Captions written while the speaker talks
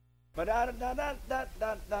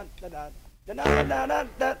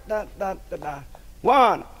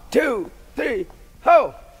1, 2, 3,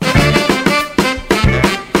 ho!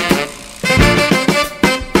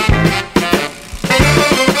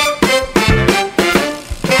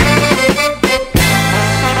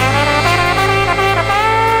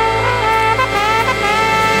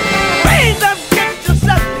 Raise up, get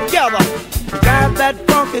yourself together, drive that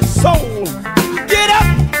funky soul. Get up,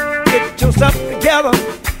 get yourself together,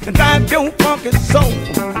 and drive your funky soul.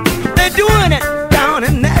 They're doing it down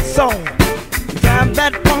in that soul. Drive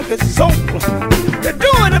that funky soul. They're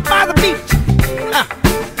doing it by the beach.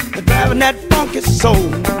 They're driving that funky soul.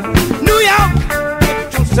 New York,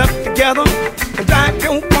 get yourself together and drive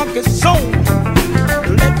your funky soul.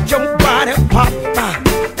 Let your body pop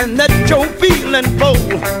and let your feeling flow.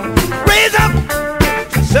 Raise up, get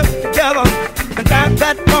yourself together and drive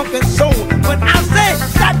that funky soul. When I say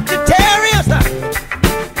Sagittarius,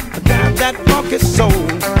 drive that funky soul.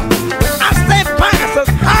 When I say Pisces,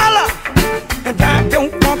 holla and drive your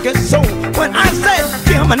funky soul. When I say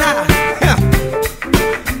Gemini,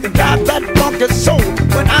 drive that funky soul.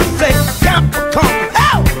 When I say Capricorn,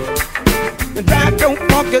 drive your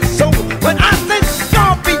funky soul. When I say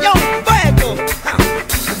Scorpio, Virgo,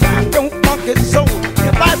 drive your funky soul.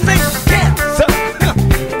 If I say Cancer,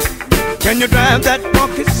 can you drive that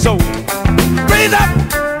funky soul? Raise up,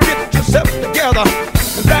 get yourself together,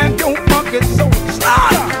 drive your funky soul.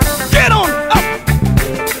 Slaughter, get on up,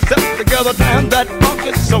 get yourself together, drive that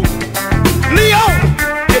funky soul. Leo,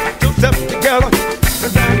 get yourself together,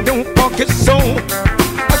 drive your funky soul.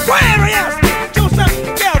 Aquarius, get yourself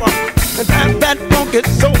together, drive that funky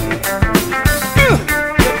soul. Get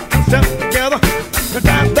yourself together,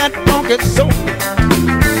 drive that funky soul.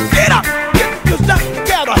 Get up, get yourself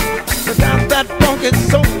together, drive that funky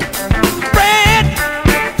soul. Fred,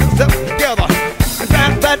 get yourself together,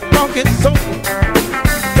 drive that funky soul.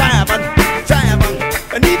 Diamond,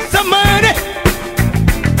 I need some money.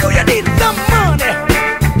 Do you need some money?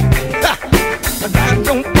 Drive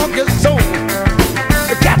your funky soul.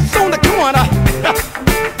 The cat's on the corner.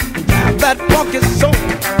 Drive that funky soul.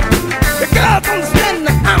 The girls on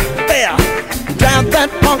standing out there. Drive that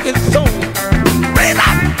funky soul. Raise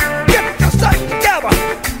up, get yourself together.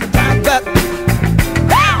 Drive that.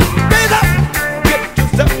 Raise up, get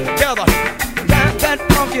yourself together. Drive that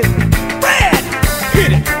funky. Red,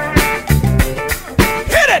 hit it.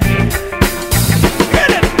 Hit it.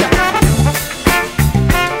 Hit it.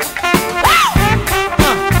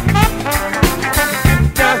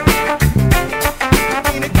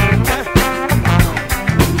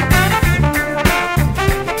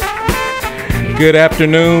 Good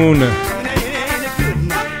afternoon.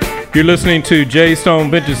 You're listening to J Stone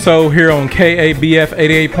Vintage Soul here on KABF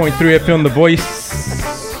 88.3 FM, the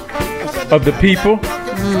voice of the people.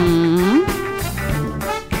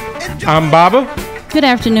 I'm Baba. Good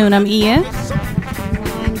afternoon, I'm Ia.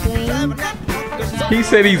 He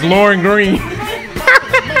said he's Lauren Green.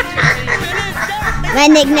 My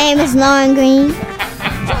nickname is Lauren Green.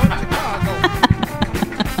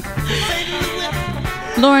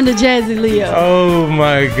 Lauren the Jazzy Leo. Oh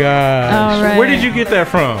my gosh. All right. Where did you get that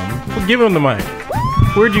from? Give him the mic.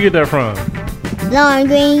 Where'd you get that from? Lauren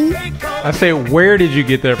Green. I said, where did you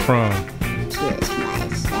get that from? Just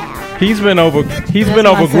myself. He's been over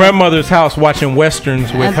myself. grandmother's house watching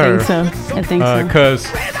westerns with her. I think so. Because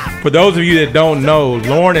for those of you that don't know,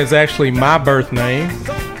 Lauren is actually my birth name,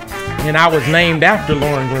 and I was named after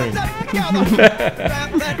Lauren Green.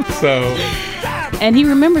 So. And he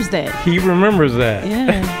remembers that. He remembers that.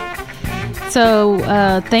 Yeah. So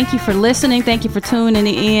thank you for listening. Thank you for tuning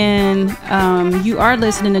in. You are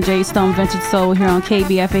listening to J Stone Vintage Soul here on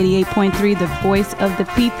KBF 88.3, the voice of the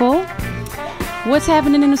people. What's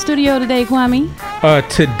happening in the studio today, Kwame?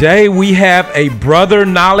 Today we have a Brother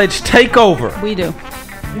Knowledge takeover. We do.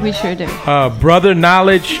 We sure do. Brother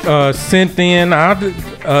Knowledge sent in.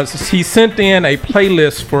 He sent in a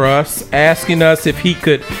playlist for us, asking us if he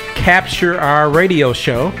could capture our radio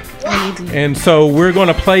show, and so we're going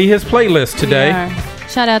to play his playlist today.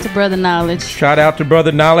 Shout out to Brother Knowledge. Shout out to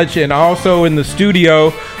Brother Knowledge, and also in the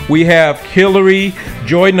studio we have Hillary,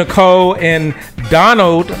 Joy Nicole, and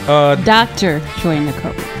Donald. Dr. Joy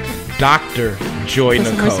Nicole. Dr. Joy Put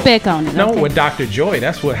Nicole. some respect on it. No, okay. with Dr. Joy.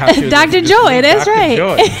 That's what. How Dr. Joy. That's Dr. right.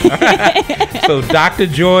 Joy. So Dr.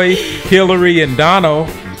 Joy, Hillary, and Donald,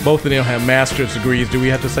 both of them have master's degrees. Do we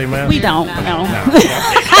have to say master's? We don't. No.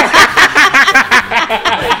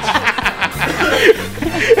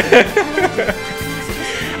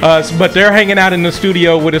 But they're hanging out in the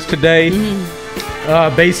studio with us today.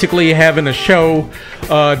 Basically having a show.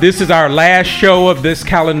 This is our last show of this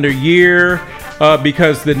calendar year.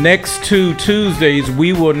 because the next 2 Tuesdays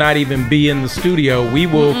we will not even be in the studio. We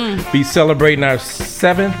will be celebrating our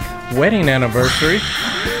 7th wedding anniversary.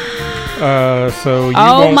 So you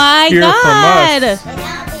won't hear from us.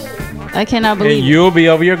 I cannot believe and you'll be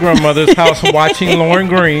over your grandmother's house watching Lauren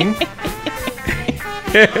Green.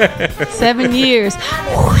 7 years.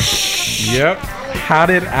 Yep. How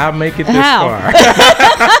did I make it this far?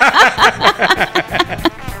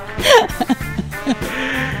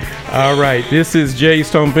 All right. This is Jay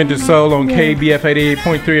Stone Vintage Soul on KBF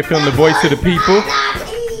 88.3 FM, the voice of the people.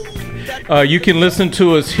 You can listen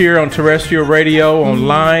to us here on terrestrial radio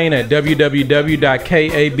online at www.kabf.org.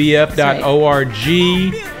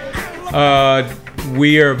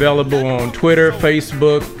 We are available on Twitter,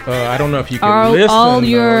 Facebook. I don't know if you can listen. All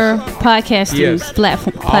your podcasting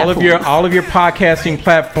platforms. All of your podcasting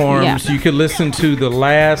platforms. You can listen to the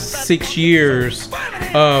last 6 years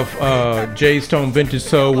of Jay Stone Vintage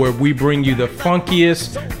Soul, where we bring you the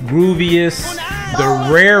funkiest, grooviest, the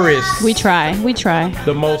rarest. We try.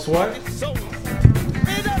 The most what?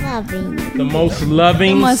 Loving. The most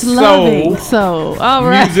loving soul. All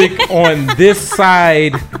right. Music on this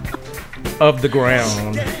side of the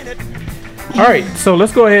ground. All right, so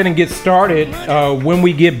let's go ahead and get started. When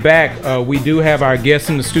we get back, we do have our guests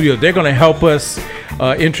in the studio. They're going to help us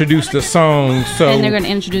introduce the song. And they're going to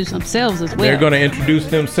introduce themselves as well. They're going to introduce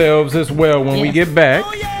themselves as well when we get back.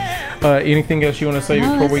 Anything else you want to say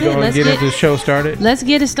before we go and get into the show started? Let's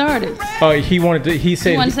get it started. He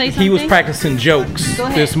said he was practicing jokes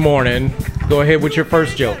this morning. Go ahead with your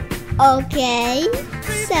first joke. Okay,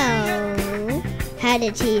 so how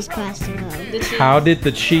did cheese cross the road? How did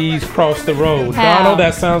the cheese cross the road? How? Donald,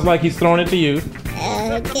 that sounds like he's throwing it to you.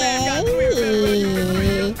 Okay.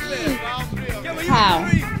 How?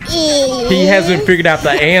 He hasn't figured out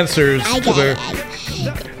the answers I to got the.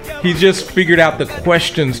 it. He just figured out the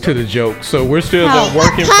questions to the joke. So we're still a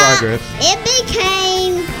work in progress. It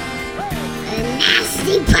became a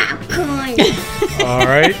nasty popcorn. All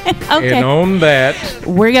right. Okay. And on that,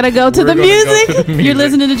 we're going to go to the gonna music. go to the music. You're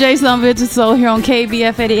listening to Jay Stone Vintage Soul here on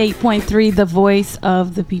KBF 88.3, the voice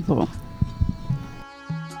of the people.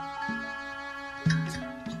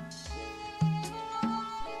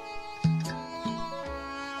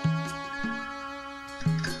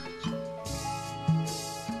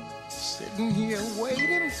 Sitting here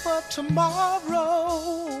waiting for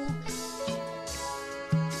tomorrow,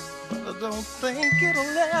 but I don't think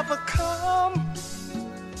it'll ever come.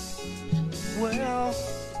 Well,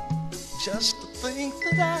 just to think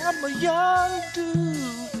that I'm a young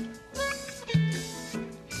dude,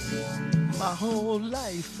 my whole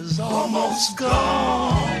life is almost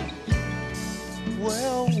gone.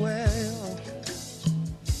 Well,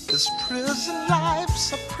 this prison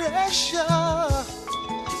life's a pressure,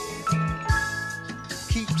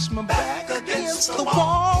 keeps my back against the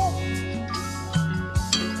wall.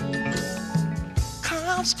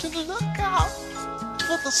 Constant lookout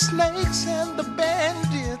for the snakes and the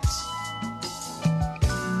bandits.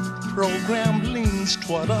 Program leans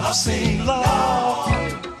toward obscene law.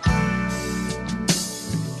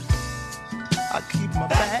 I keep my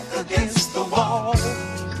back against the wall.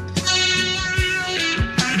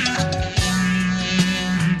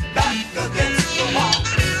 Back against the wall.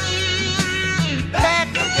 Back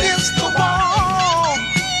against the wall.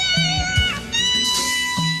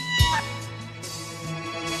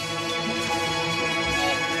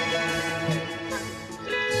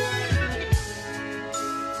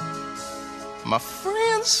 My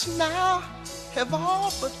friends now have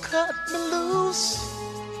all but cut me loose.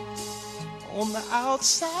 On the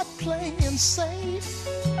outside playing safe.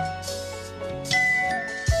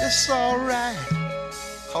 It's alright,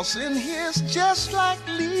 'cause in here's just like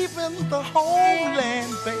leaving the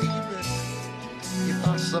homeland, baby. If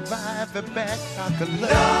I survive it back, I could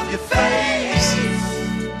love your face.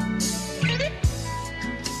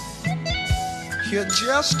 You're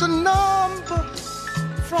just a number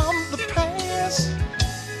from the past.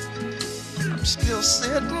 I'm still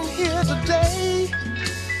sitting here today.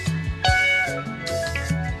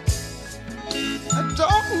 I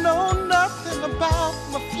don't know nothing about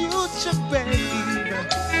my future, baby.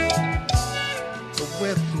 But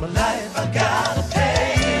with my life, I gotta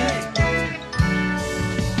pay.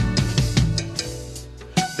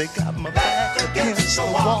 They got my back against the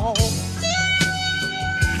wall.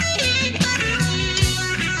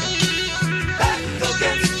 Back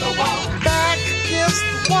against the wall. Back against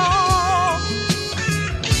the wall.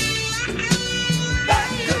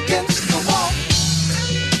 Back against the wall.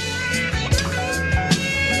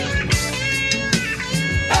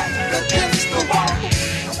 Back against the wall.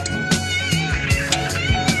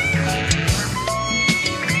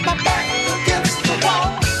 My back against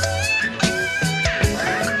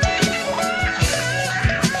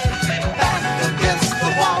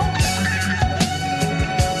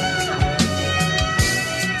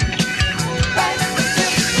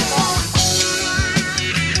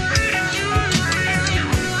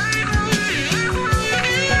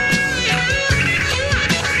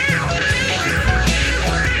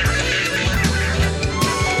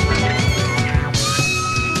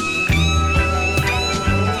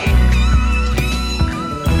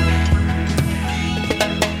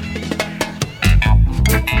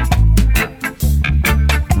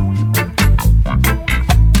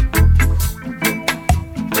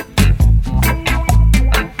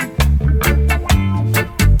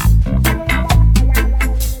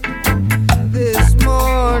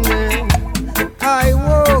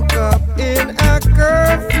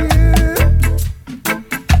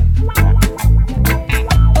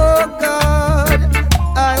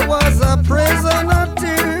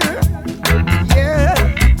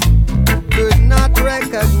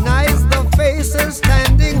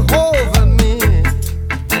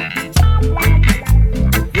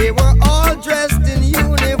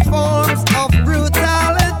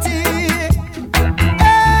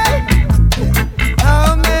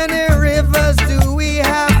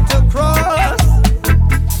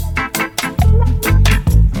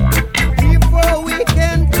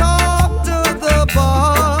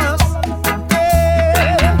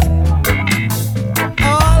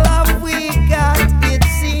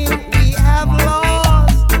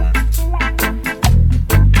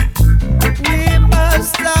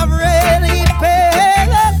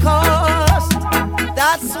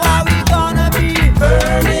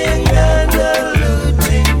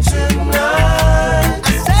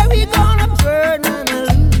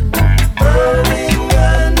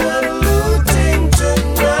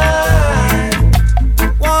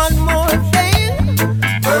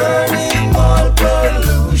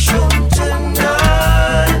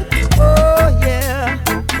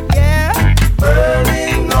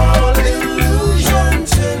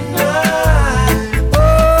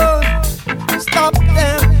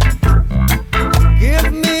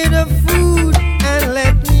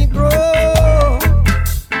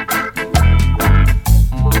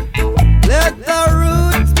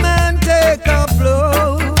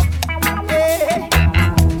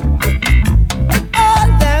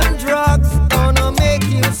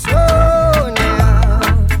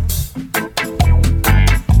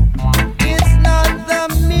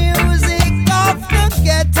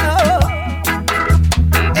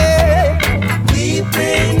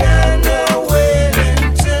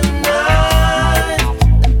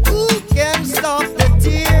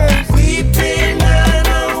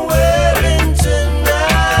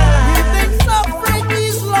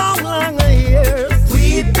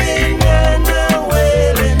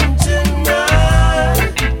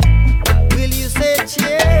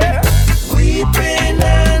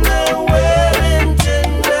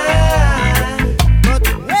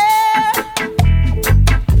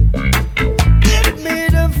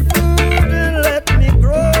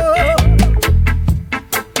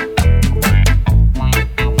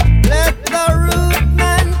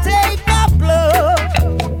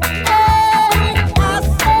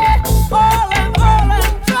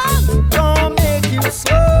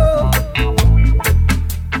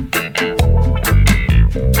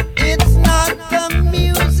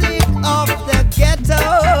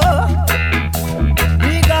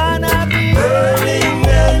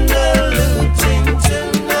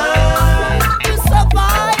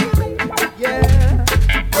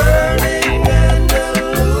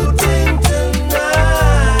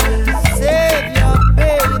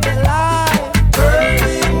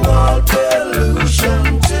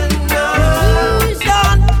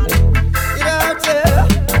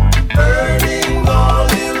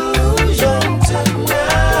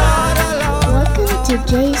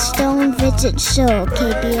Vintage Soul,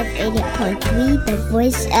 KBF 80.3, the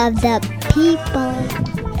voice of the people.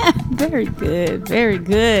 Very good. Very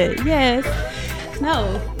good. Yes.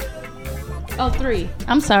 No. Oh, 3.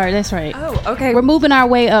 I'm sorry. That's right. Oh, okay. We're moving our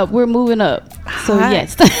way up. We're moving up. So, Hi.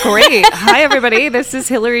 yes. Great. Hi, everybody. This is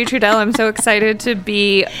Hillary Trudell. I'm so excited to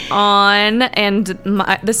be on. And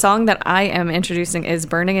the song that I am introducing is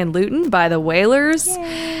Burning in Luton by the Wailers.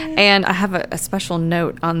 Yay. And I have a special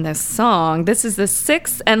note on this song. This is the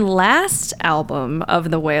 6th and last album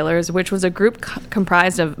of the Wailers, which was a group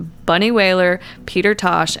comprised of Bunny Wailer, Peter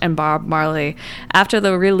Tosh, and Bob Marley. After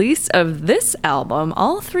the release of this album,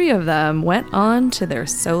 all 3 of them went on to their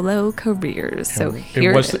solo careers. So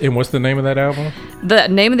here and what's the name of that album? The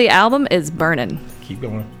name of the album is Burnin'. Keep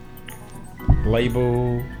going.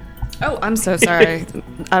 Label. Oh, I'm so sorry.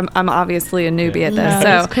 I'm obviously a newbie at this. No, so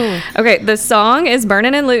that's cool. Okay, the song is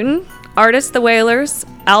Burnin' in Luton. Artist The Wailers.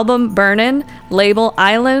 Album Burnin'. Label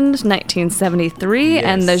Island 1973. Yes.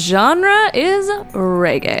 And the genre is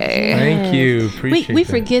reggae. Thank you. Appreciate we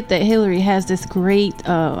that. forget that Hillary has this great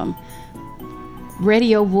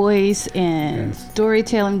radio voice and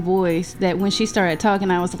storytelling voice that when she started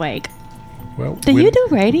talking, I was like, Well, do you do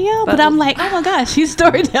radio? But I'm like, oh my gosh, she's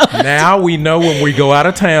storytelling. now we know when we go out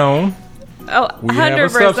of town. Oh, We have a 100%.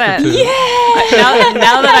 substitute.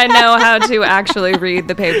 Now that I know how to actually read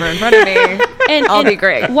the paper in front of me, I'll be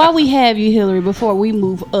great. While we have you, Hillary, before we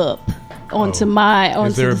move up onto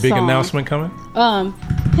Is there a the big song, announcement coming?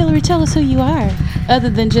 Hillary, tell us who you are, other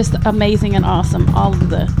than just amazing and awesome, all of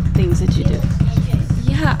the things that you do.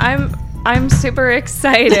 Yeah, I'm super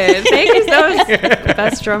excited. Thank you so much.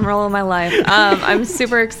 Best drum roll of my life. I'm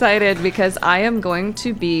super excited because I am going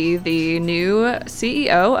to be the new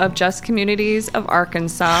CEO of Just Communities of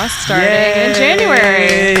Arkansas starting in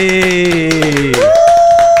January.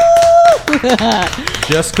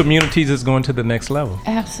 Just Communities is going to the next level.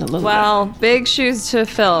 Absolutely. Well, big shoes to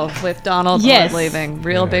fill with Donald Yes. leaving.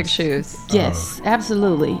 Real big Yes. shoes. Yes,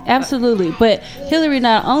 absolutely. Absolutely. But Hillary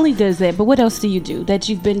not only does that, but what else do you do that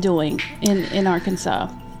you've been doing in Arkansas?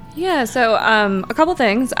 Yeah, so a couple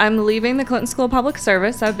things. I'm leaving the Clinton School of Public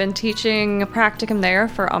Service. I've been teaching practicum there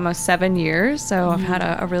for almost 7 years, so I've had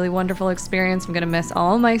a really wonderful experience. I'm going to miss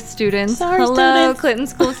all my students. Sorry, Hello, students. Clinton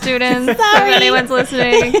School students. Sorry. If anyone's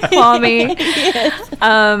listening, call me.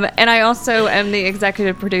 And I also am the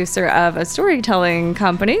executive producer of a storytelling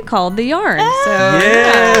company called The Yarn. So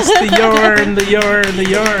Yes, the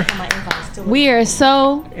yarn. We are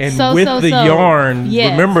so And so with so the so. yarn,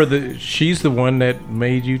 Yes. remember she's the one that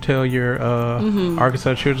made you tell your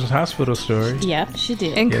Arkansas Children's Hospital story. Yeah, she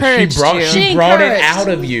did. encouraged you. She brought it encouraged. out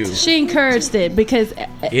of you. She encouraged it because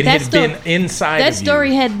It that had been inside that of you.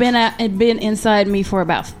 story had been inside me for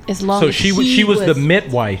about as long So as she was the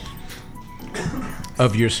midwife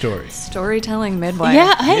of your story. Storytelling midwife.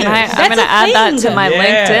 Yeah, hey, Yes. that's I'm going to a add that thing. to my Yeah,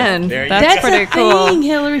 LinkedIn. there you That's go. That's pretty a cool. thing,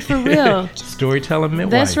 Hillary, for real. Storytelling midwife.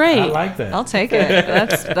 That's right. I like that. I'll take it.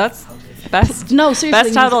 That's best. No, seriously.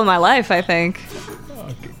 Best title of my life, I think.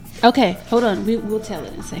 Okay, hold on. We'll tell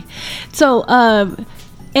it in a sec. So,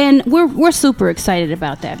 and we're super excited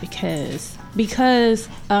about that because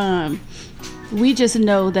we just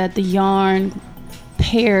know that the yarn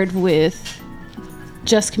paired with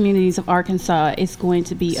Just Communities of Arkansas is going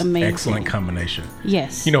to be amazing. Excellent combination.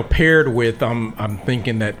 Yes. You know, paired with, I'm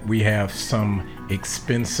thinking that we have some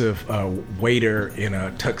expensive waiter in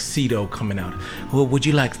a tuxedo coming out. Well, would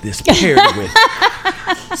you like this paired with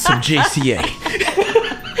some JCA?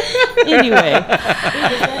 Anyway.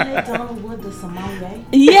 Donald Wood, the sommelier.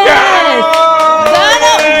 Yes.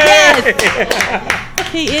 Donald,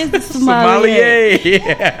 yes. He is the sommelier.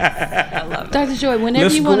 Yeah. Dr. Joy, whenever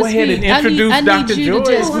Let's you want go to ahead speak, and introduce I need Dr. you Joy.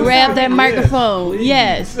 to just grab that microphone. please.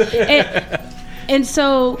 Yes. And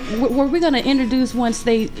so, were we going to introduce once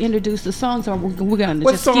they introduce the songs, or we're going to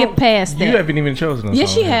What just song? skip past that? You haven't even chosen a Yes,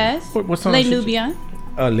 song. she have has. you? What song? Les she- Nubian.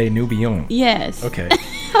 Les Nubian. Yes. Okay. Okay.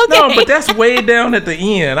 No, but that's way down at the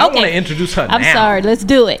end. I want to introduce her I'm now. sorry. Let's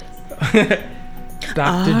do it.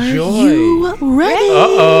 Dr. Are Joy. you ready?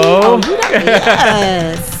 Uh-oh.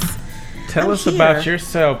 Yes. Tell us about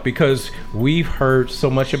yourself, because we've heard so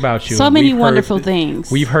much about you. So many We've heard wonderful that- things.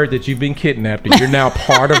 We've heard that you've been kidnapped and you're now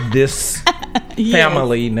part of this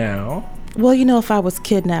family now. Well, you know, if I was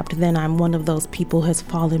kidnapped, then I'm one of those people who has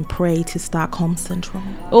fallen prey to Stockholm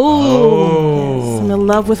Syndrome. Oh. I'm in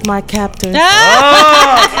love with my captor.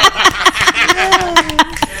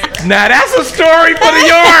 Now that's a story for the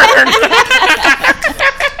yarn.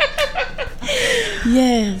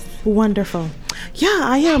 Yes. Wonderful. Yeah,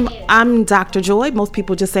 I am. I'm Dr. Joy. Most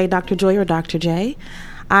people just say Dr. Joy or Dr. J.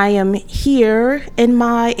 I am here in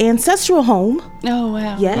my ancestral home. Oh,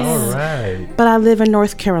 wow. Yes. All right. But I live in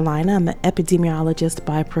North Carolina. I'm an epidemiologist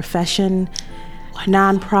by profession,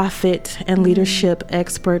 nonprofit and leadership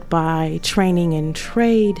expert by training and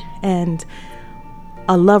trade, and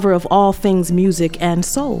a lover of all things music and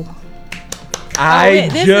soul. I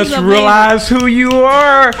this just is amazing. realized who you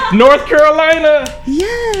are. North Carolina.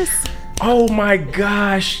 Yes. Oh my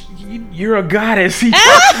gosh. You're a goddess. He's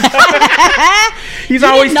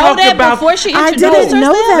always know talking that about. before she I introduced didn't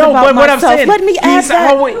know herself? that No, about but what I'm myself. saying, Let me add he's that.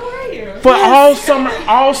 always for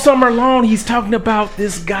all summer long. He's talking about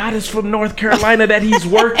this goddess from North Carolina that he's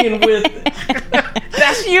working with.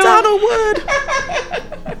 That's you. Donald Wood.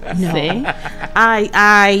 No, See? I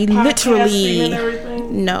Podcasting literally and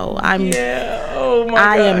everything. no. I'm. Yeah. Oh my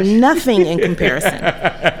I gosh. am nothing in comparison.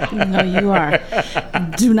 No, you are.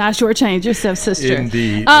 Do not shortchange yourself, sister.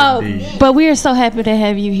 Indeed, indeed. But we are so happy to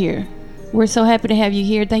have you here. We're so happy to have you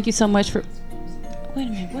here. Thank you so much for. Wait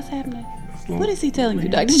a minute. What's happening? What is he telling you,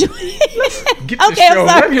 Dr. Joy? Get the show.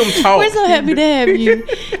 Let him talk. We're so happy to have you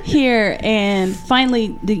here and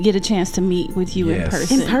finally to get a chance to meet with you in Yes.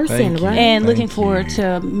 person. In person, Thank you. right? And looking Thank forward you.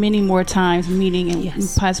 to many more times meeting and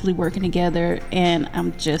Yes. possibly working together. And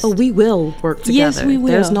I'm just, Oh, we will work together. Yes, we will.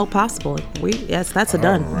 There's no possible. Yes, that's a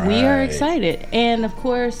done. we are Right. excited. And of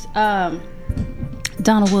course,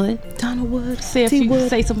 Donald Wood. Donald Wood. Say T. Wood.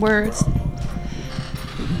 say some words.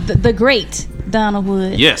 The great Donald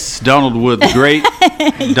Wood. Yes, Donald Wood, the great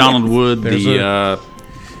Donald Wood, There's the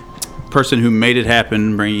person who made it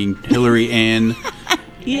happen, bringing Hillary Ann,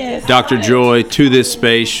 Yes. Dr. Joy to this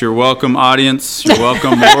space. You're welcome, audience. You're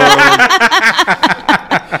welcome, world.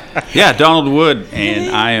 Yeah, Donald Wood,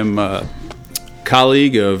 and I am a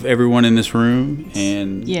colleague of everyone in this room,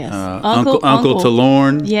 and Yes. Uncle to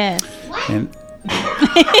Lorne. Yes. And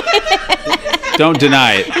don't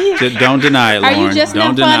deny it. Don't deny it, Are Lauren. you just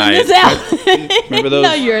don't now deny finding it. this out? Remember those?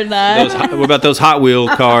 No, you're not. What about those Hot Wheel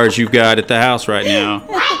cars you've got at the house right now?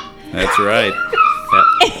 That's right.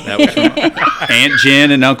 That was from Aunt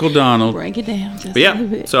Jen and Uncle Donald. Break it down just But a little yeah,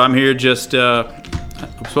 bit. so I'm here just. I'm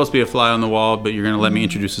supposed to be a fly on the wall, but you're going to let me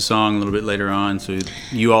introduce the song a little bit later on, so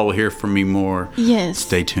you all will hear from me more. Yes.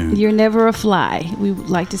 Stay tuned. You're never a fly. We would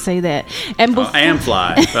like to say that. And I am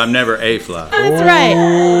fly, but I'm never a fly. That's right.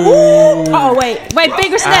 Ooh. Oh wait,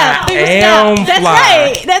 finger snap, finger snap. am That's fly.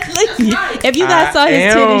 right. That's if you guys saw his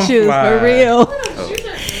am tennis shoes fly. for real.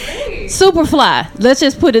 Super fly. Let's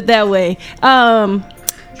just put it that way.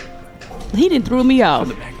 He didn't throw me off.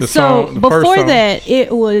 The So song- the first before song. that,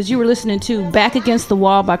 it was you were listening to "Back Against the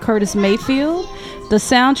Wall" by Curtis Mayfield, the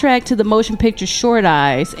soundtrack to the motion picture Short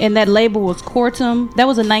Eyes, and that label was Quartum. That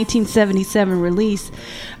was a 1977 release.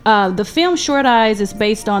 The film Short Eyes is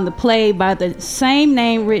based on the play by the same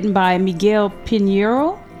name, written by Miguel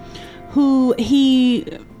Pinheiro,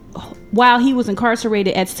 while he was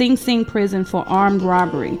incarcerated at Sing Sing prison for armed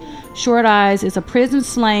robbery. Short Eyes is a prison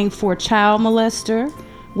slang for child molester.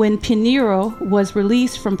 When Pinheiro was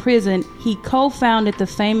released from prison, he co-founded the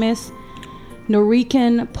famous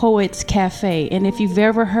Nuyorican Poets Cafe. And if you've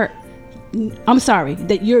ever heard, I'm sorry,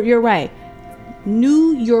 that you're right,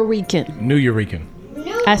 Nuyorican. Nuyorican.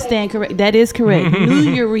 I stand correct. That is correct.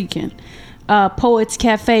 Nuyorican Poets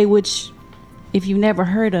Cafe, which if you've never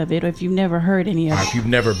heard of it or if you've never heard any of If it, you've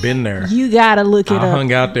never been there, you gotta look it I up.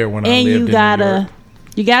 hung out there when I And lived you in gotta New York.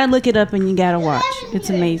 you gotta look it up and you gotta watch. It's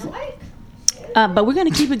amazing. But we're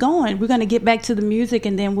gonna keep it going. We're gonna get back to the music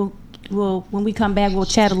and then we'll when we come back we'll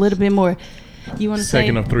chat a little bit more. You want to say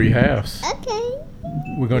Second of three halves. Okay.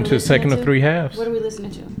 We're going to the second of three halves. What are we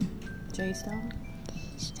listening to? Jay Stone.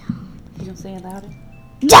 You gonna say it louder?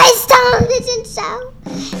 Jay Stone, listen so.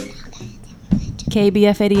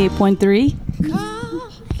 KBF 88.3.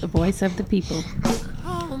 The voice of the people.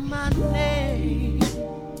 Call my name.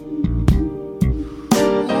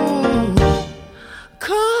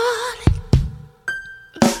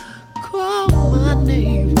 Call my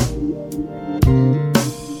name.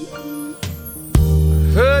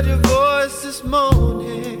 Heard your voice this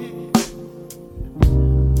morning,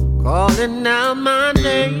 calling out my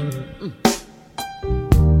name.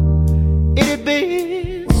 It had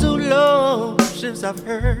been so long since I've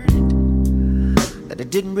heard it that it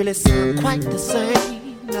didn't really sound quite the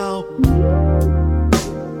same, no.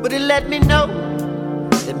 But it let me know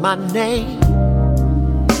that my name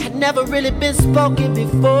had never really been spoken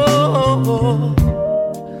before.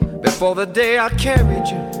 Before the day I carried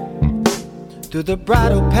you through the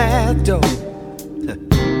bridal path door.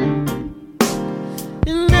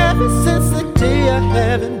 And ever since the day I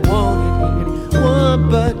haven't wanted anyone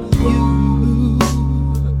but you.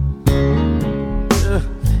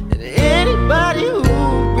 And anybody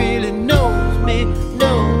who really knows me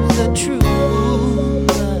knows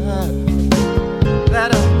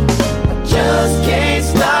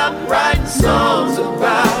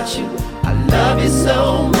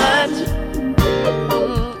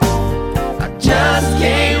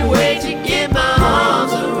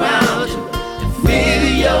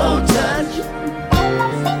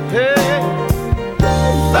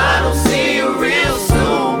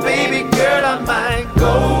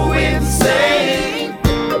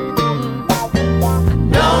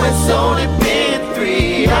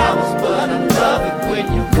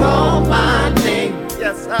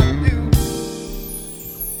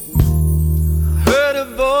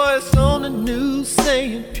news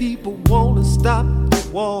saying people want to stop the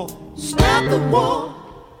war. Stop the war.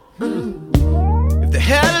 If they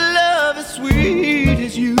had a love as sweet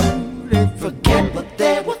as you, they'd forget what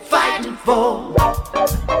they were fighting for.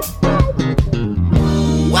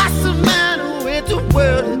 What's the matter with the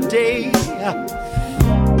world today?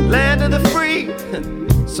 Land of the free,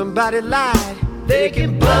 somebody lied. They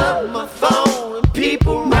can plug my phone and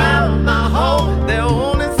people round my home. They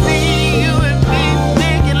only see you and me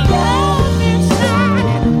making love inside.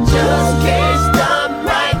 Just can't stop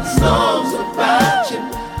writing songs about you.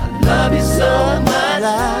 I love you so much. I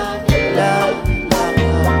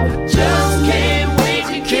just can't wait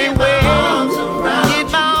to get my arms around. Get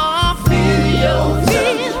my arms, feel your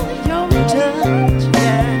touch.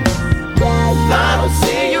 Yeah. If I don't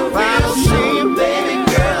see you real soon, baby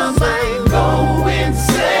girl, I might go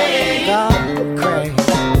insane. Go crazy.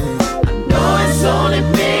 I know it's only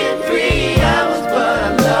been 3 hours, but I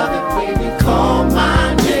love it when you call my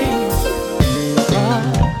name.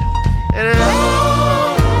 And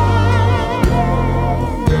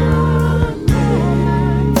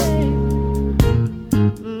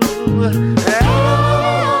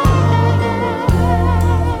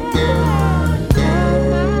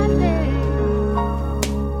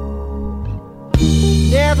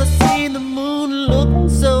never seen the moon look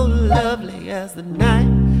so lovely as the night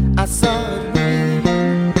I saw it with.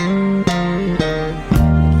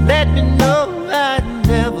 Let me know I'd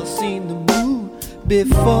never seen the moon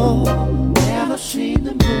before. Never seen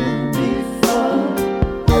the moon before.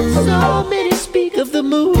 So many speak of the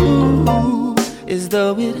moon as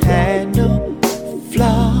though it had no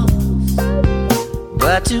flaws,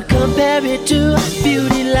 but to compare it to a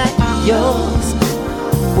beauty like yours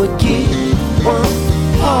would give one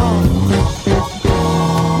pause.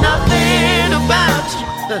 Nothing about you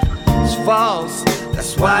is false.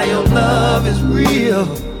 That's why your love is real.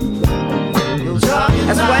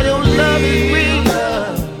 That's why your love is real.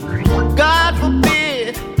 God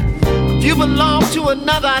forbid, if you belong to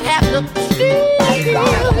another, I'd have to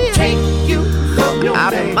take you from your name.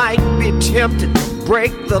 I might be tempted to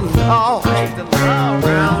break the law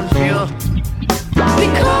around here,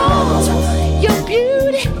 because your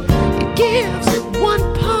beauty, it gives one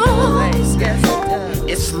pause.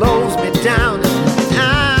 It slows me down. Just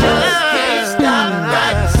can't stop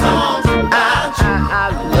writing songs about you. I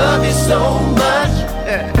love you so much.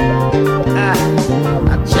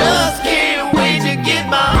 I just can't wait to get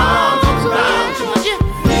my arms around you. Would you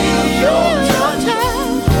feel your touch?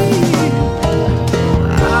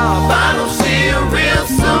 If I don't see you real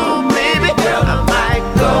soon, baby, I might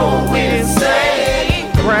go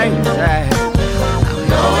insane. Crazy.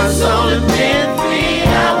 It's only been 3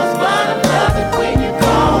 hours, but I love it when you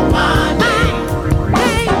call my name.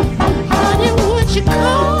 Hey, honey, would you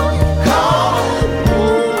call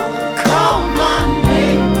my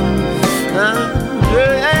name?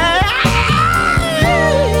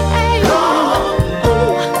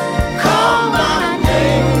 Call my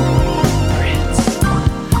name. Prince.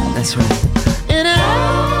 That's right.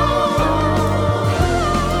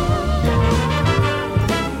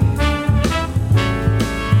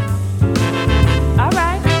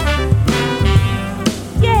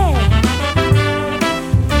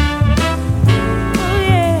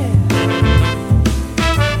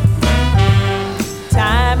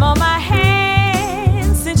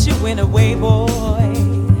 And away, boy.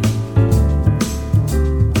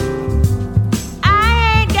 I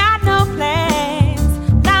ain't got no plans,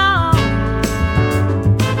 no.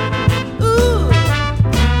 Ooh,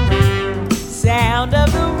 sound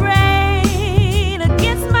of the rain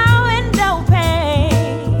against my window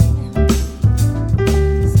pane,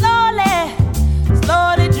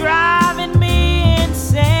 slowly driving me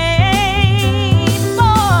insane.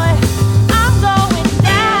 Boy, I'm going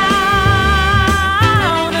down.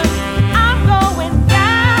 I'm going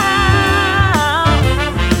down,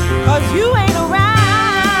 'cause you ain't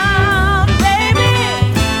around, baby.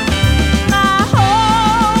 My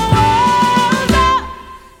whole world's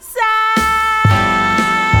upside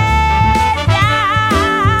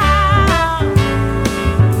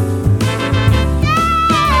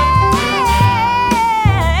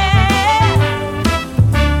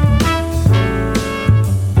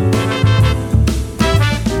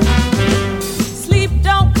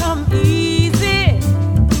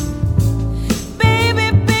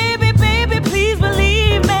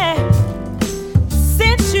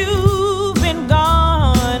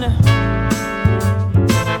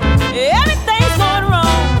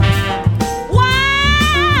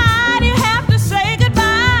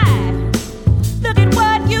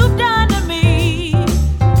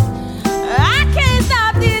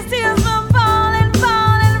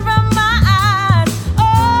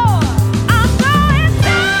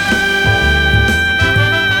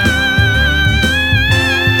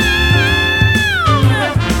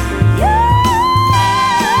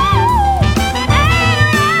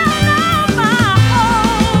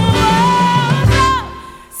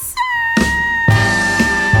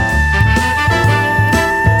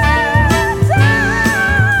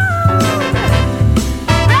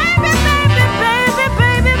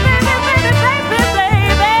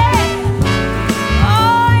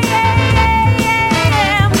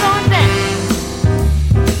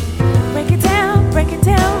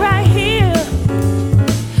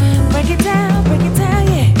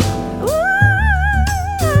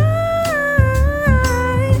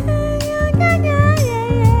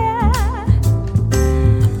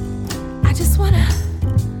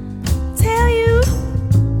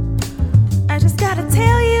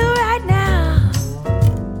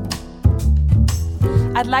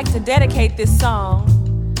like to dedicate this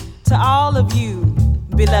song to all of you,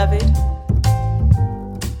 beloved.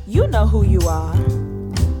 You know who you are.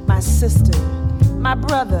 My sister, my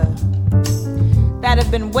brother, that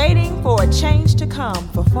have been waiting for a change to come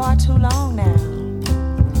for far too long now.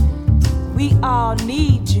 We all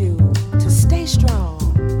need you to stay strong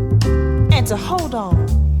and to hold on.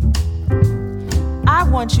 I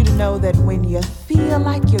want you to know that when you feel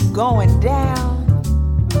like you're going down,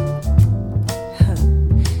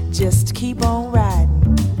 just keep on riding.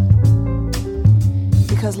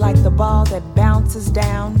 Because like the ball that bounces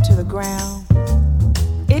down to the ground,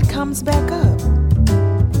 it comes back up.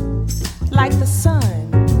 Like the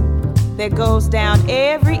sun that goes down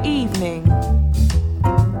every evening,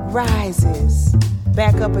 rises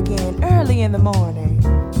back up again early in the morning.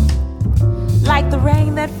 Like the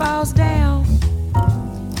rain that falls down,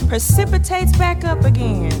 precipitates back up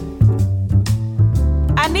again.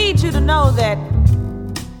 I need you to know that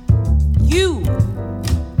you,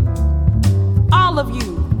 all of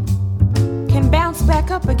you, can bounce back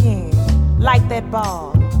up again like that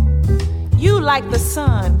ball. You, like the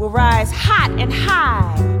sun, will rise hot and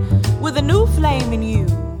high with a new flame in you.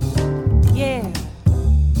 Yeah.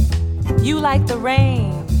 You, like the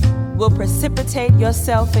rain, will precipitate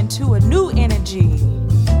yourself into a new energy.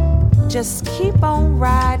 Just keep on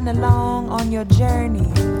riding along on your journey.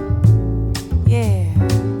 Yeah.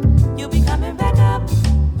 You'll be coming back up.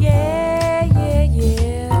 Yeah, yeah,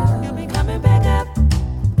 yeah. You'll be coming back up.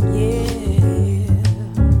 Yeah.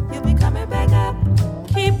 You'll be coming back up.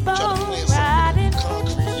 Keep on riding.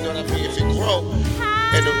 Concrete, you know what I mean? If it grow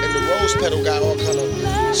and the rose petal got all kind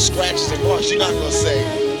of scratches and marks, you're not gonna say,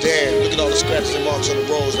 damn, look at all the scratches and marks on the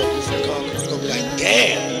rose that grew from the concrete. You're gonna be like,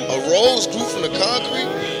 damn, a rose grew from the concrete?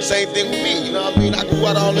 Same thing with me, you know what I mean? I grew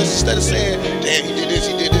out of all this instead of saying, damn, he did this,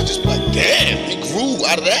 just be like, damn, he grew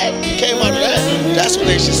out of that, he came out of that. That's what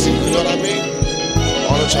they should see, you know what I mean?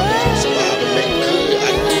 All I'm trying to do is survive and make good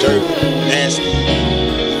out of the dirt, nasty,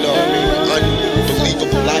 you know what I mean?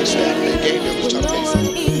 Unbelievable lifestyle they gave them, was trying to make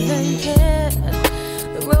something.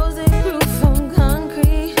 The rose that grew from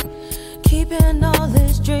concrete, keeping all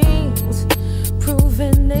his dreams,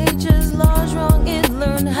 proving nature's laws wrong. It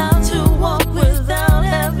learned how to walk without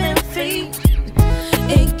having feet.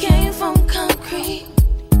 It came from concrete.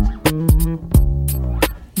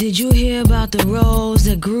 Did you hear about the rose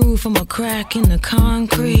that grew from a crack in the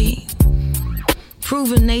concrete?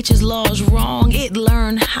 Proving nature's laws wrong, it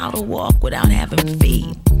learned how to walk without having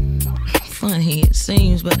feet. Funny it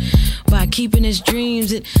seems, but by keeping its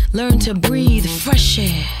dreams, it learned to breathe fresh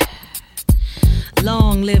air.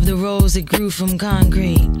 Long live the rose that grew from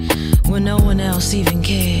concrete, when no one else even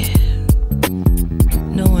cared.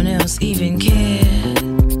 No one else even cared.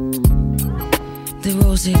 The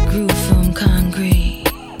rose that grew from concrete.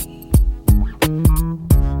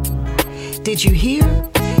 Did you hear?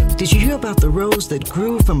 Did you hear about the rose that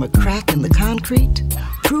grew from a crack in the concrete?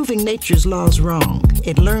 Proving nature's laws wrong,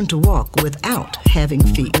 it learned to walk without having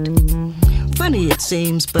feet. Funny it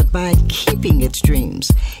seems, but by keeping its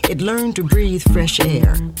dreams, it learned to breathe fresh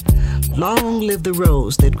air. Long live the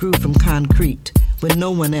rose that grew from concrete when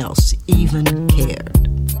no one else even cared.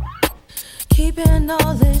 Keeping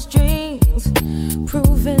all his dreams,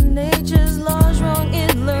 proving nature's laws wrong.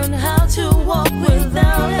 It learned how to walk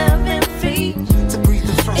without having feet. To breathe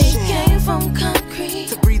the fresh air. It came from concrete.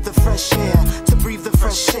 To breathe the fresh air. To breathe the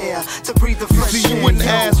fresh air. To breathe the fresh air. See, you wouldn't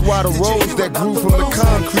ask why the rose that grew from the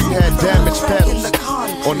concrete had damaged petals.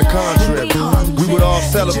 On the contrary, we would all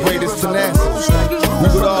celebrate its tenacity. We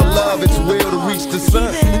would all love its will to reach the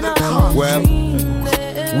sun. Well,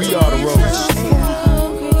 we are the rose.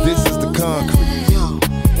 This is the concrete.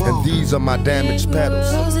 And these are my damaged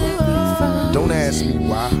petals. Don't ask me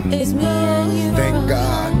why. Thank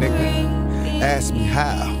God, nigga. Ask me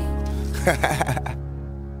how.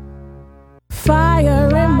 Fire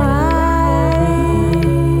in my eyes,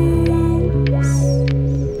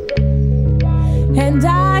 and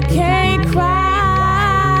I can't cry.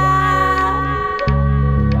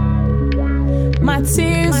 My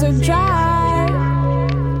tears are dry.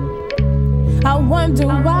 I wonder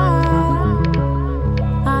why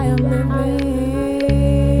I am living.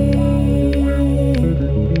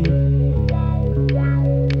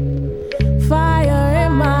 Fire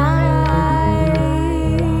in my eyes,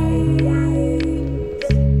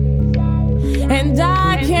 and I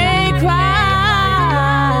can't cry.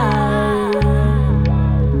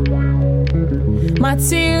 My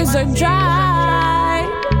tears are dry.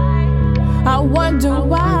 I wonder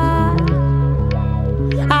why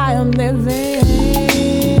I am living.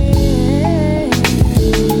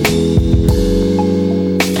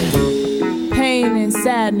 Pain and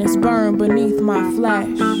sadness burn beneath my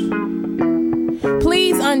flesh.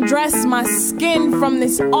 undress my skin from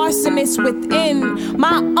this arsonist within.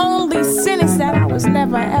 My only sin is that I was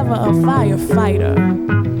never ever a firefighter.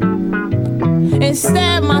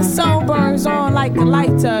 Instead, my soul burns on like a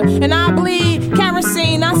lighter, and I bleed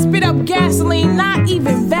kerosene. I spit up gasoline. Not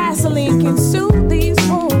even Vaseline can soothe these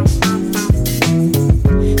wounds.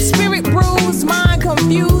 Spirit bruised, mind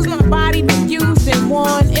confused, my body been used and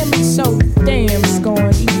worn. Image so damn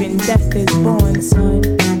scorned, even death is born, son.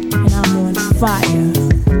 And I'm on fire.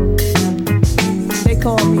 They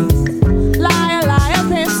call me liar, liar,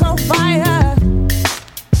 pants on fire.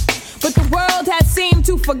 But the world has seemed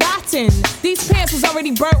to forgotten. These pants was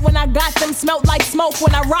already burnt when I got them, smelt like smoke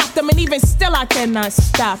when I rocked them, and even still I cannot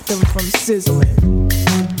stop them from sizzling.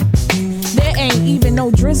 There ain't even no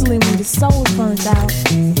drizzling when the soul's burnt out.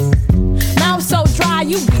 Mouth so dry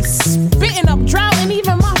you be spitting up drought, and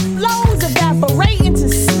even my flows evaporate into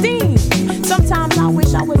steam. Sometimes I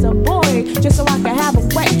wish I was a boy just so I could have a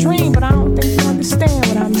wet dream, but I don't think you understand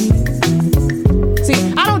what I mean.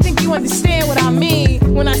 See, I don't think you understand what I mean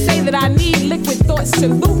when I say that I need liquid thoughts to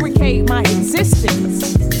lubricate my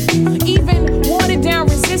existence. Even watered down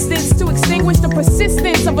resistance to extinguish the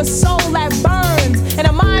persistence of a soul that burns and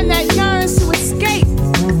a mind that yearns to escape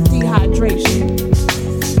dehydration.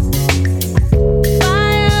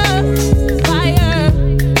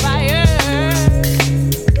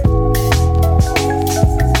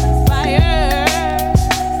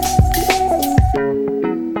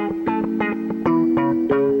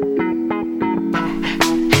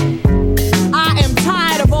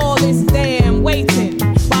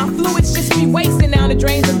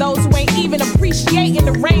 Appreciating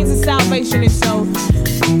the rains of salvation, and so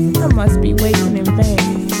I must be waiting in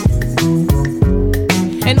vain.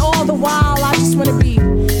 And all the while I just want to be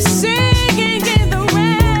singing in the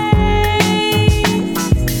rain,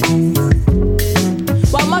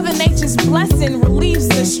 while Mother Nature's blessing relieves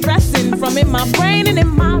the stressing from in my brain and in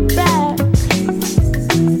my back,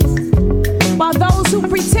 while those who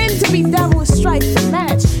pretend to be devils strike the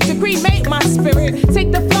match to cremate my spirit,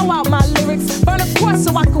 take the flow out my lyrics, burn a course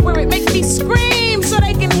so I can wear it, make me scream so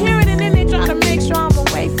they can hear it, and then they try to make sure I'm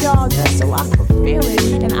awake, y'all, just so I can feel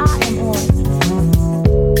it, and I am on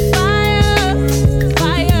fire,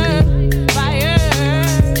 fire, fire.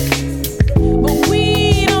 But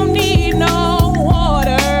we don't need no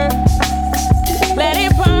water. Let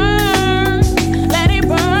it burn,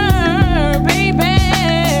 baby.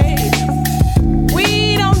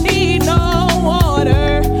 We don't need no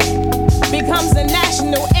water. Becomes the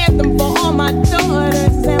national anthem for all my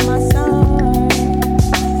daughters and my sons.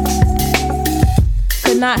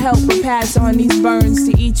 Could not help but pass on these burns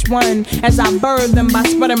to each one as I burn them by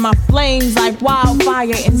spreading my flames like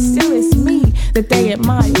wildfire, and still it's me that they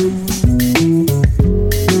admire.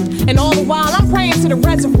 And all the while I'm praying to the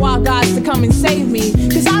reservoir gods to come and save me,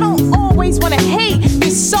 cause I don't always want to hate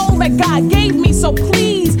this soul that God gave me, so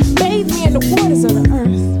please bathe me in the waters of the earth.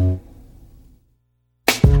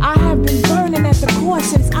 I have been burning at the core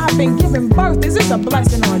since I've been giving birth. Is this a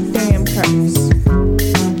blessing or a damn curse?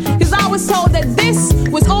 Cause I was told that this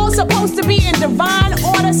was all supposed to be in divine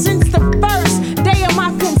order since the first day of my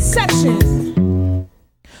conception.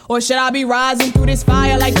 Or should I be rising through this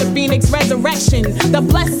fire like the phoenix resurrection? The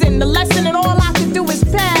blessing, the lesson, and all I can do is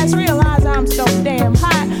pass. Realize I'm so damn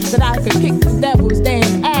hot that I could kick the devil's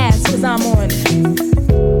damn ass, cause I'm on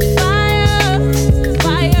fire,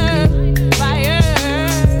 fire, fire,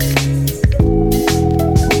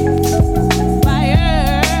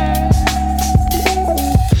 fire.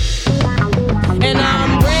 And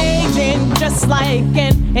I'm raging just like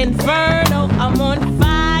an inferno. I'm on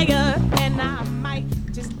fire, and I might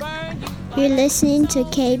just burn you. You're listening to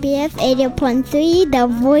KBF 80.3, the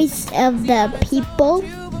voice of the people.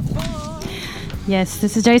 Yes,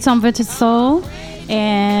 this is J-Stone Vintage Soul,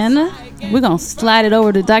 and we're going to slide it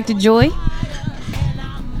over to Dr. Joy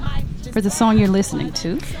for the song you're listening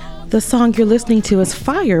to. The song you're listening to is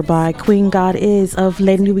Fire by Queen God Is of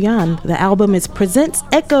Les Nubians. The album is Presents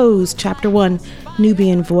Echoes, Chapter 1,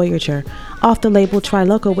 Nubian Voyager, off the label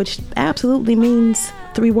Triloco, which absolutely means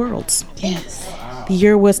three worlds. Yes. The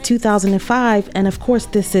year was 2005, and of course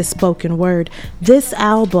this is spoken word. This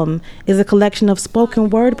album is a collection of spoken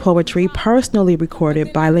word poetry personally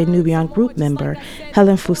recorded by Les Nubians group member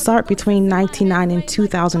Helen Foussart between 1999 and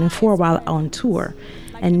 2004 while on tour.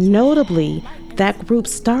 And notably, that group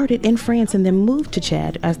started in France and then moved to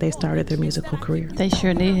Chad as they started their musical career. They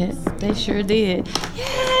sure did. They sure did.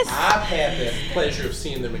 Yes. I've had the pleasure of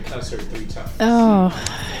seeing them in concert 3 times. Oh,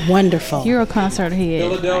 wonderful. You're a concert head.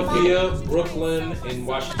 Philadelphia, Brooklyn, and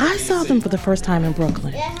Washington. I saw them for the first time in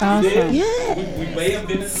Brooklyn. Awesome. Yeah. We may have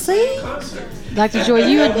been at the same concert. Dr. Joy,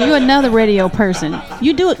 you another radio person.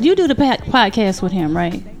 You do the podcast with him,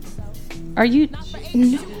 right? Are you?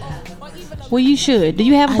 No. Well, you should. Do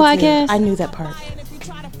you have a podcast? I knew that part.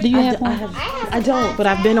 Do you have one? I don't, but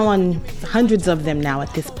I've been on hundreds of them now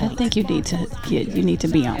at this point. I think you need to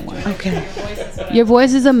be on one. Okay. Your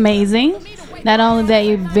voice is amazing. Not only that,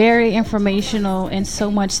 you're very informational and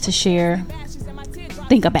so much to share.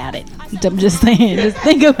 Think about it. I'm just saying. Just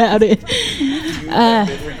think about it.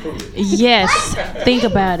 Yes, think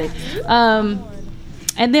about it.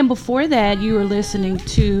 And then before that, you were listening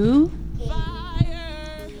to.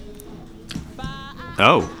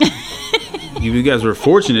 Oh. You guys were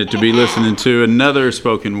fortunate to be listening to another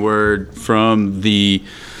spoken word from the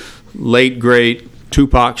late, great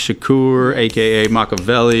Tupac Shakur, a.k.a.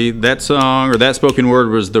 Machiavelli. That song, or that spoken word,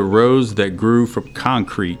 was The Rose That Grew From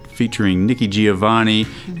Concrete, featuring Nikki Giovanni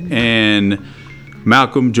and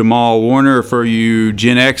Malcolm Jamal Warner, for you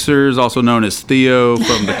Gen Xers, also known as Theo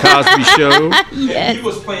from The Cosby Show. Yes. He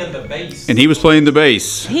was playing the bass. And he was playing the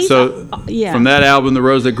bass. From that album, The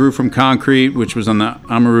Rose That Grew From Concrete, which was on the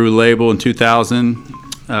Amaru label in 2000,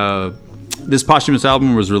 this posthumous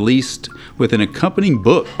album was released with an accompanying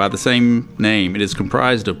book by the same name. It is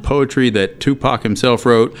comprised of poetry that Tupac himself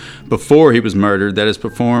wrote before he was murdered, that is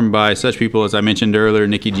performed by such people as I mentioned earlier,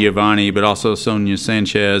 Nikki Giovanni, but also Sonia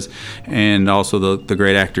Sanchez, and also the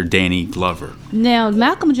great actor Danny Glover. Now,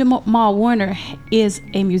 Malcolm Jamal Warner is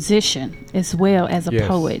a musician as well as a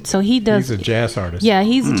poet. So he does. He's a jazz artist. Yeah,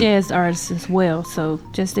 he's a jazz artist as well. So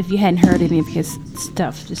just if you hadn't heard any of his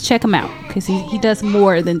stuff, just check him out, because he does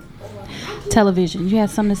more than television. You have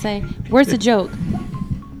something to say? Where's the joke?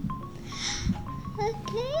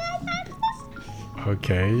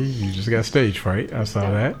 Okay, you just got stage fright. I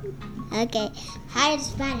saw that. Okay, how did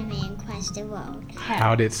Spider-Man cross the road?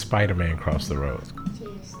 How did Spider-Man cross the road?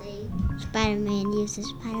 Seriously, Spider-Man uses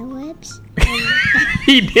spider webs.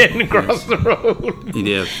 He didn't cross the road. He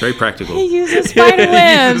did. Very practical. He uses spider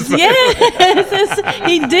webs. Yes,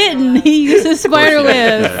 he didn't. He uses spider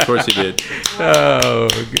webs. Yeah, of course he did. Oh,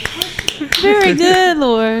 very good,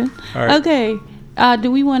 Lord. All right. Okay.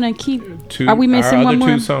 Do we want to keep? Two, are we missing our one other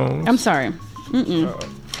more? 2 songs. I'm sorry.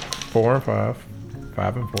 4 and 5.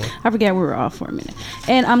 5 and 4. I forgot we were off for a minute.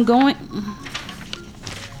 And I'm going.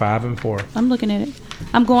 5 and 4. I'm looking at it.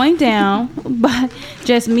 I'm Going Down by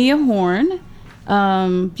Jasmia Horn.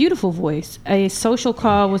 Beautiful voice. A Social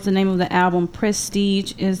Call was the name of the album.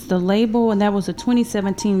 Prestige is the label, and that was a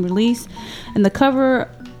 2017 release. And the cover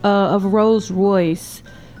of Rolls Royce.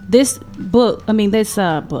 This song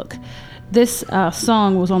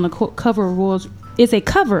was on the cover of Rolls. It's a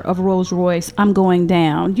cover of Rolls Royce. I'm Going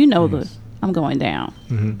Down. You know the I'm Going Down.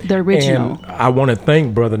 Mm-hmm. The original. And I want to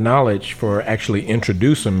thank Brother Knowledge for actually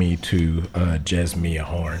introducing me to Jasmia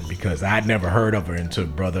Horn, because I'd never heard of her until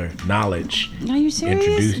Brother Knowledge. Are you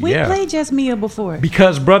serious? We played Jasmia before.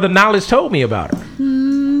 Because Brother Knowledge told me about her.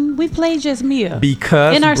 We played Jasmia.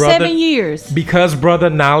 Because in our 7 years. Because Brother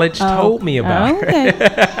Knowledge told me about her.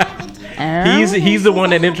 Okay. He's the one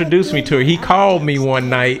that introduced me to her. He called me one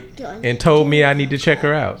night and told me I need to check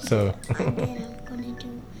her out. So.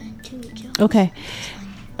 Okay.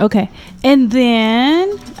 And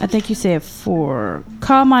then I think you said 4.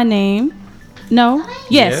 Call My Name. No?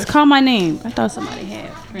 Yes. Call My Name. I thought somebody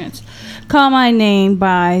had Prince. Call My Name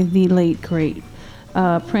by the late great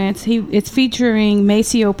Prince. It's featuring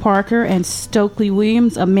Maceo Parker and Stokely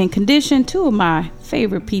Williams of Mint Condition, 2 of my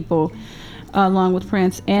favorite people, along with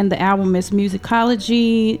Prince. And the album is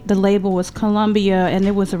Musicology. The label was Columbia, and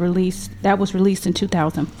it was released in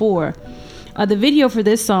 2004. The video for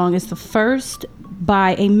this song is the first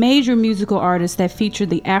by a major musical artist that featured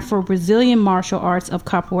the Afro-Brazilian martial arts of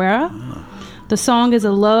capoeira. The song is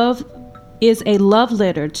a love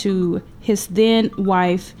letter to his then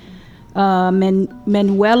wife,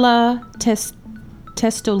 Manuela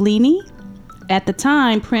Testolini. At the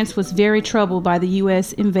time, Prince was very troubled by the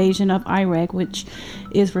U.S. invasion of Iraq, which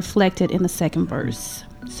is reflected in the second verse.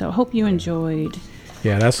 So I hope you enjoyed.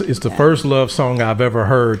 Yeah, it's the first love song I've ever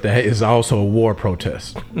heard that is also a war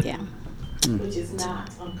protest. Yeah. Which is not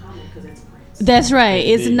uncommon because it's Prince. That's right.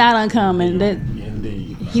 It's not uncommon.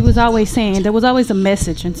 Indeed. He was always saying, there was always a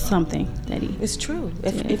message and something that he... It's true.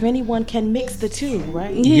 If anyone can mix the two,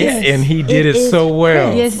 right? Yes. Yeah, and he did it so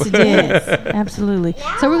well. Yes, he did. Absolutely.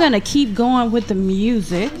 So we're going to keep going with the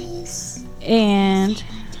music. And...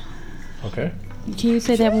 Okay. Can you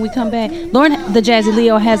say that when we come back? Lauren, the Jazzy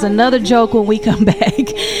Leo, has another joke when we come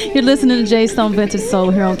back. You're listening to Jay Stone Vintage Soul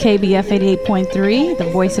here on KBF 88.3, the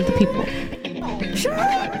voice of the people.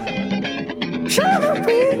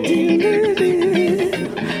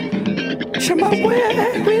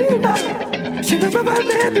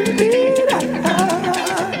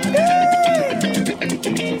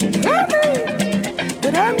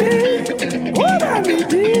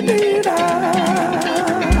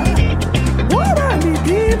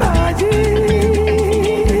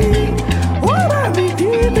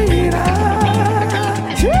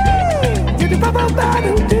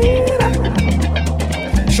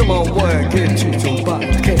 Shema word, get you to butt,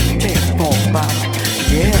 can't bomb back.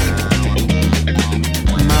 Yeah,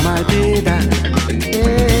 Mama did that.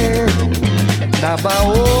 Yeah,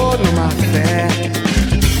 Dabao no ma fe.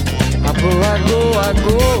 I go,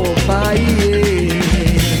 bye.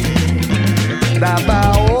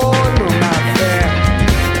 Dabao no ma fe.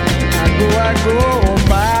 I go,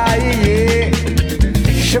 bye.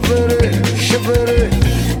 Shiver.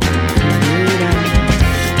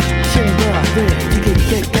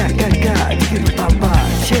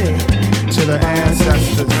 To the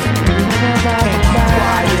ancestors, can't keep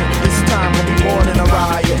quiet. This time will be more than a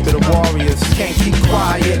riot. To the warriors, can't keep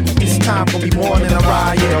quiet. This time will be more than a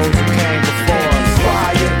riot. Those who came before us,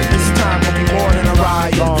 quiet. This time will be more than a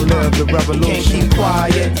riot. Long live the revolution. Can't keep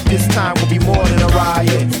quiet. This time will be more than a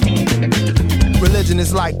riot. Religion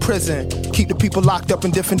is like prison. Keep the people locked up in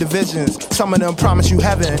different divisions. Some of them promise you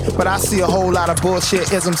heaven, but I see a whole lot of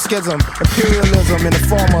bullshit, ism, schism, imperialism in the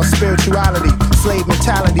form of spirituality, slave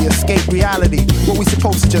mentality, escape reality. What we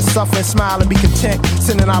supposed to just suffer and smile and be content,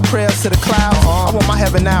 sending our prayers to the clouds? I want my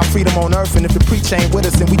heaven now, freedom on earth, and if the preach ain't with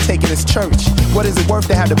us, then we take it as church. What is it worth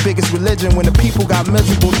to have the biggest religion when the people got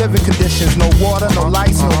miserable living conditions? No water, no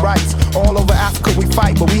lights, no rights. All over Africa we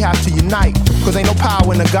fight, but we have to unite, cause ain't no power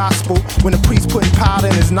in the gospel when the priest putting powder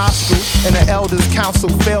in his nostril, and the elders council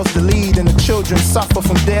fails to lead, and the children suffer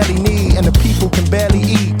from daily need, and the people can barely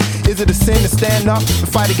eat. Is it a sin to stand up and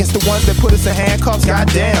fight against the ones that put us in handcuffs?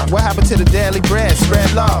 Goddamn, what happened to the daily bread?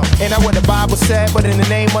 Spread love. Ain't that what the Bible said? But in the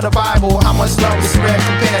name of the Bible, how much love is spread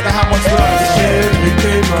compared to how much love is shared? Every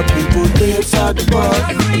day my people live inside the bus.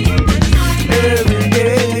 Every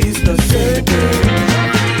day is the same day.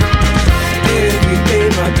 Every day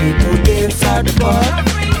my people live inside the bus.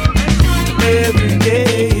 Every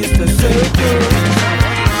day is the same day.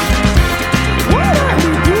 What are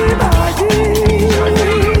we doing, my dear?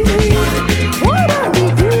 What are we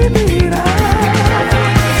doing, every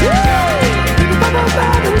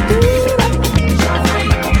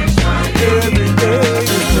day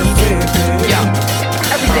is the same day. Yeah,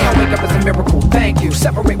 every day I wake up is a miracle. Thank you.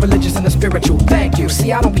 Separate religious and the spiritual. Thank you.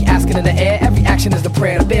 See, I don't be asking in the air. Every action is the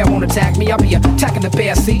prayer. The bear won't attack me. I'll be attacking the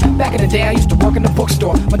bear. See, back in the day I used to work in the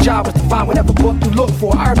bookstore. My job was to find whatever book you look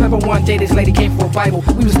for. I remember one day this lady came for a Bible.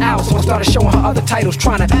 We was out, so I started showing her other titles,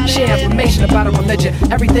 trying to share information about her religion.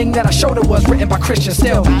 Everything that I showed her was written by Christians.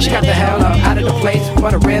 Still, she got the hell up out of the place.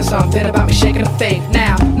 But I read something about me shaking her faith.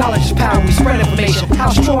 Now, knowledge is power. We spread information. How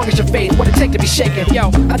strong is your faith? What it take to be shaken? Yo,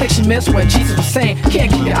 I think she missed what Jesus was saying. Can't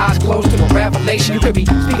keep your eyes closed to the revelation. You could be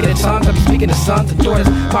speaking in tongues. I be speaking to sons and daughters.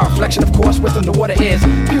 My reflection, of course, wisdom to what it is.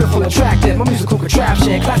 Beautiful, attractive. My musical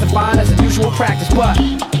contraption, classified as a usual practice, but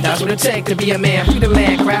that's what it takes to be a man. Free the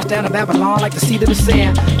land, crash down to Babylon like the seed of the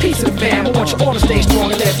sand. Peace of the fam. I want you all to stay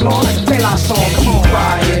strong and live long like a Playline song. Come on,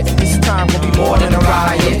 quiet. This time will be more than a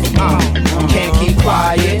riot. Can't keep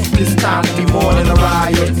quiet. This time will be more than a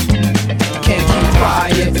riot. Can't keep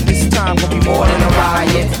quiet. This time will be more than a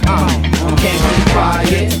riot. Can't keep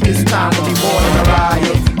quiet. This time will be more than a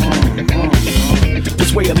riot.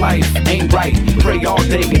 This way of life ain't right. Pray all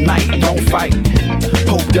day and night, don't fight.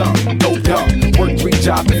 Hoped up, doped up. Work 3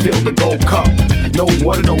 jobs to fill the gold cup. No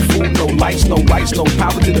water, no food, no lights, no rights, no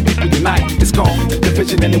power to the people unite. It's called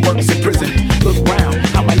division and it works in prison. Look round,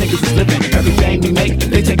 how my niggas is living. Everything we make,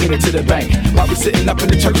 they taking it to the bank. While we sitting up in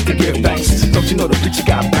the church to give thanks. Don't you know the preacher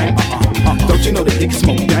got bang? Don't you know the niggas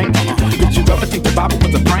smoke gang? Did you ever think the Bible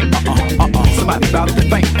was a prank? Somebody about to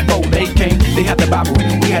faint. Oh, they came, they had the Bible,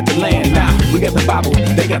 we had the land. Now we got the Bible,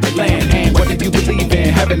 they got the land. And what did you believe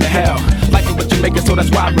in? Heaven and hell. Life is what you make it, so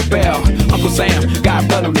that's why I rebel. Uncle Sam got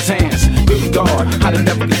blood on his hands. Good God, how the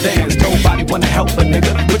devil can dance. Nobody wanna help a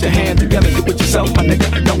nigga. Put your hands together, do it yourself, my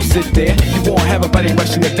nigga. Don't sit there, you won't have a buddy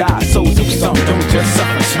rushing to die. So do something, don't just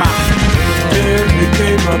suffer and smile. Every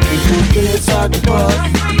day my people get inside the bus.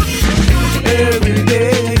 Every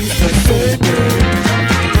day is the same day.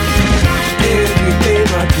 Every day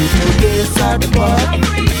my people get inside the bus.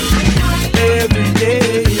 Every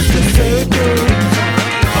day is the same day.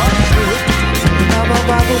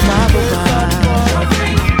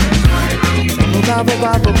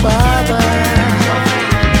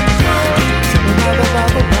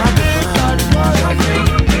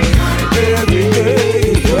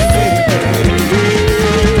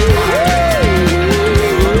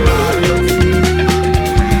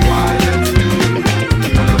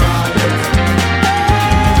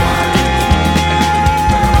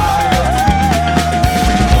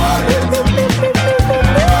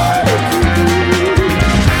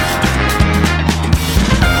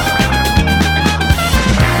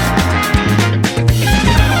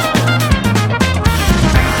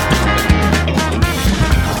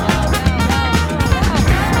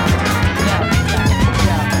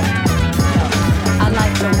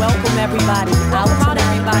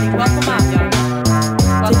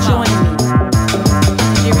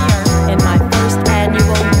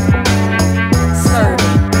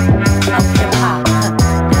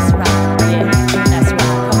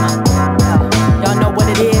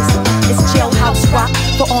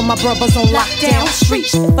 brothers on lockdown. Street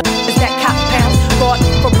shit for niggas that cop pounds. God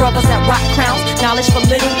for brothers that rock crowns. Knowledge for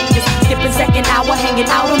little niggas. Skipping second hour, hanging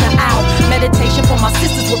out on the owl. Meditation for my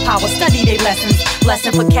sisters with power. Study they lessons.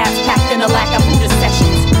 Blessing for cats packed in a lack of Buddha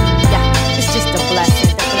sessions. Yeah, it's just a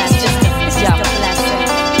blessing. It's just a blessing.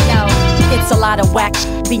 It's a lot of whack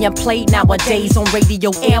being played nowadays on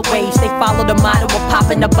radio airwaves. They follow the motto of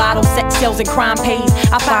popping the bottle, sex sells and crime pays.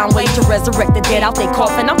 I find ways to resurrect the dead out they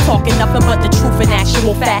coffin. I'm talking nothing but the truth and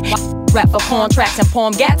actual fact. Rap for contracts and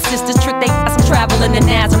palm gats. Sisters trick they ass. I'm traveling to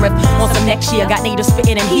Nazareth. On some next year, got natives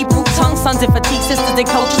spitting in Hebrew tongue. Sons and fatigue, sisters and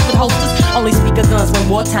coaches with hostess. Only speak of guns when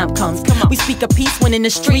wartime comes. We speak of peace when in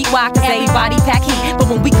the street. Why? Cause everybody pack heat.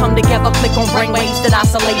 But when we come together, click on brainwaves that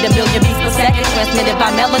oscillate a million beats per second. Transmitted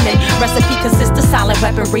by melanin. Recipe consists of silent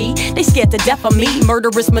weaponry. They scared to death of me.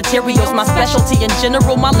 Murderous materials, my specialty in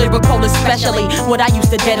general. My lyrical especially. What I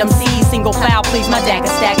used to dead MCs. Single file, please. My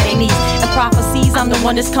dagger stack their knees. And prophecies, I'm the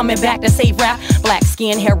one that's coming back to save rap. Black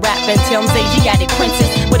skin, hair rapping, Tim's Asiatic princess.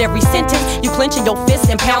 With every sentence, you clenching your fists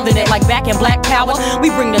and pounding it like back in Black Power. We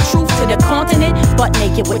bring the truth to the continent, butt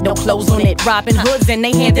naked with no clothes on it. Robin Hoods and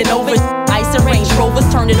they handing over ice and Range Rovers,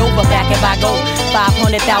 turn it over back if I go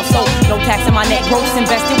 500,000 sold. No tax in my net, gross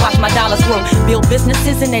invested, watch my dollars grow. Build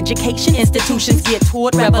businesses and education institutions, get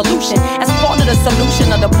toward revolution. As part of the solution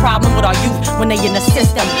of the problem with our youth when they in the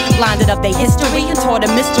system. Blinded up their history and taught a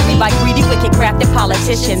mystery by greedy, wicked, crafted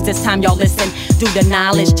politicians. It's time y'all listen, do the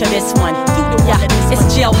knowledge to this one. Yeah, it's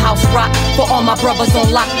jailhouse rock for all my brothers on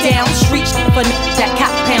lockdown. Street for niggas that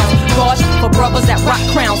cop pounds. God for brothers that rock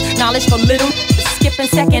crowns. Knowledge for little skipping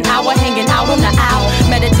second hour, hanging out on the owl.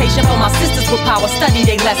 Meditation for my sisters with power. Study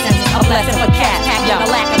they lessons. A blessing for cats. Yeah, a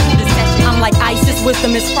lack of session. I'm like ISIS,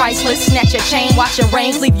 wisdom is priceless. Snatch your chain, watch your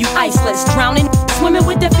rains, leave you iceless. Drowning, swimming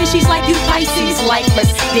with the fishies like you Pisces.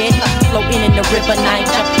 Lifeless, dead, floating in the river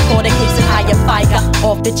Niger. For the case of higher fire,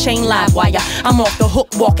 off the chain live wire. I'm off the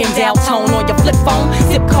hook, walking downtown on your flip phone.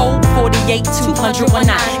 Zip code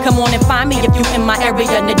 48219. Come on and find me if you in my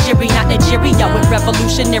area. Nigeria, not Nigeria. With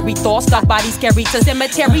revolutionary thoughts, dark bodies carried to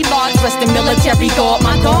cemetery laws. Dressed in military guard,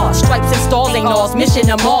 my God. Stripes and stars ain't laws. Mission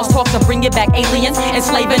to Mars, talk to bring it back aliens.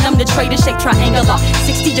 Enslaving them to trade shape triangular.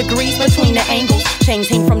 60 degrees between the angles. Chains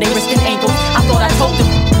hang from their wrist and ankles. I thought I told them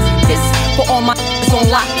this for all my on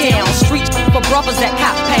lockdown. Street for brothers that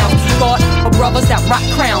cop pounds. God for brothers that rock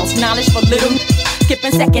crowns. Knowledge for little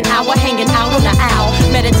skipping second hour, hanging out on the owl.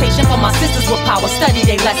 Meditation for my sisters with power. Study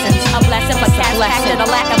they lessons. A blessing for cats packed in a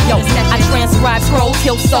lack of yo. I transcribe scrolls,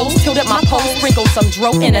 kill souls, tilted my pole, sprinkle some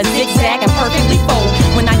dro in a zigzag and perfectly fold.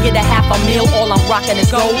 When I get a $500,000, all I'm rocking is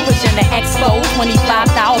gold. Pushing the expo,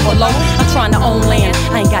 25,000 below. I'm trying to own land.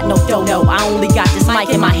 I ain't got no dough, no. I only got this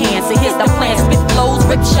mic in my hand. So here's the plan: spit flows,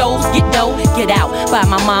 rip shows, get dough, get out. Buy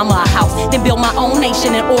my mama a house, then build my own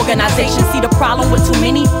nation and organization. See the problem with too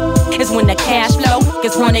many is when the cash flow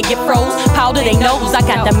gets run and get froze. Powder they nose, I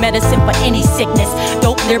got the medicine for any sickness.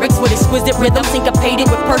 Dope lyrics with exquisite rhythm,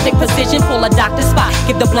 syncopated with perfect precision. Pull a doctor's spot,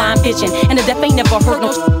 give the blind vision. And the deaf ain't never heard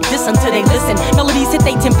no listen till they listen. Melodies hit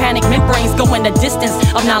they tympanic membranes, go in the distance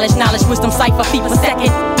of knowledge, wisdom, cipher, feet per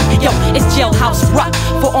second. Yo, it's jailhouse rock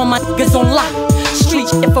for all my niggas on lock. Street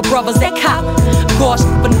shit for brothers that cop. Gosh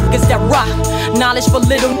for niggas that rock. Knowledge for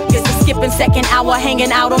little niggas that skipping second hour,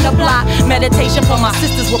 hanging out on the block. Meditation for my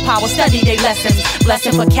sisters with power. Study they lessons.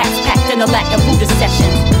 Blessing for cats packed in a lack of Buddha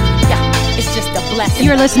sessions. Yeah, it's just a blessing.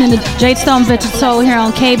 You're listening to Jade Stone Vintage Soul here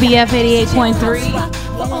on KBF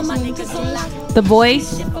 88.3. The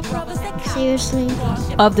voice Seriously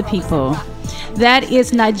of the people. That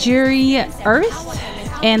is Nigeria Earth.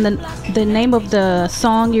 And the name of the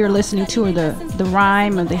song you're listening to, or the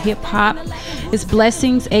rhyme or the hip hop, is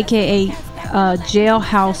Blessings, aka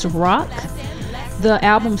Jailhouse Rock. The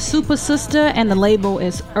album Super Sister, and the label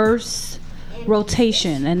is Earth's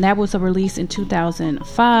Rotation, and that was a release in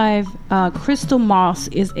 2005. Crystal Moss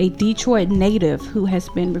is a Detroit native who has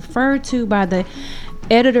been referred to by the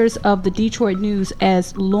editors of the Detroit News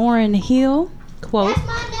as Lauryn Hill, quote,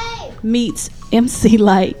 meets MC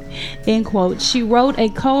Lyte, end quote. She wrote,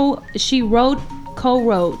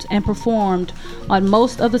 co-wrote, and performed on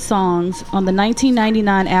most of the songs on the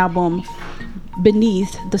 1999 album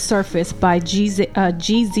Beneath the Surface by GZA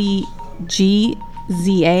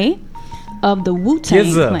of the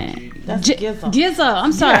Wu-Tang Clan. GZA,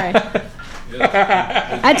 I'm sorry.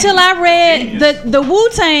 Until I read the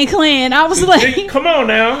Wu-Tang Clan, I was like, come on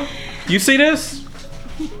now. You see this?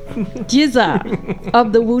 GZA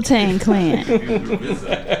of the Wu-Tang Clan.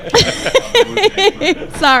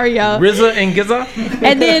 Sorry, y'all. RZA and GZA.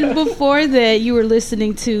 And then before that, you were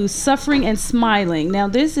listening to Suffering and Smiling. Now,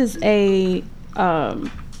 this is the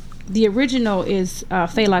original is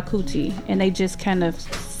Fela Kuti, and they just kind of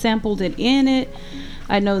sampled it in it.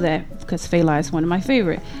 I know that because Fela is one of my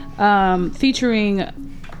favorite. Featuring,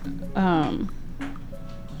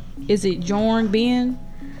 is it Jorn Ben?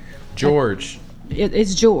 George.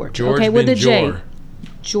 It's George. George okay, with Ben a J. Jor.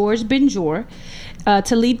 George Ben Jor.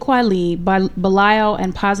 Talib Kweli, Belial,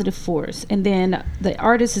 and Positive Force. And then the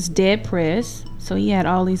artist is Dead Press. So he had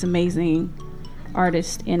all these amazing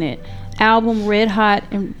artists in it. Album Red Hot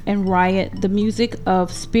and Riot. The music and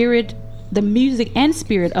spirit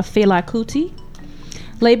of Fela Kuti.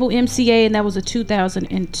 Label MCA, and that was a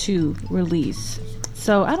 2002 release.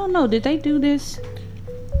 So I don't know, did they do this?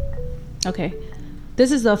 Okay.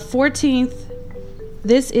 This is the 14th.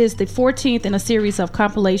 This is the 14th in a series of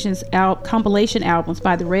compilation albums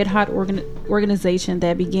by the Red Hot organization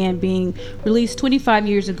that began being released 25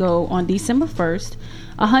 years ago on December 1st.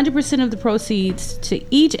 100% of the proceeds to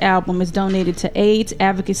each album is donated to AIDS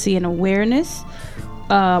advocacy and awareness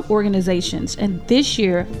organizations. And this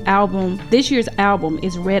year's album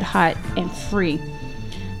is Red Hot and Free.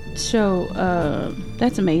 So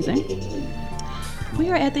that's amazing. We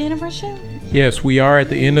are at the end of our show. Yes, we are at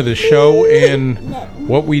the end of the show, and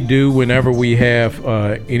what we do whenever we have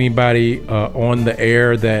anybody on the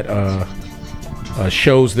air that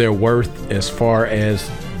shows their worth as far as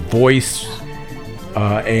voice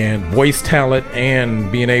and voice talent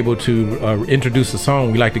and being able to introduce a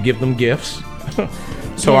song, we like to give them gifts.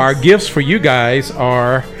 So our gifts for you guys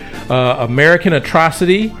are American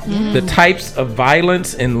Atrocity, The Types of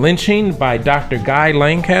Violence and Lynching by Dr. Guy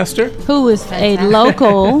Lancaster, who is a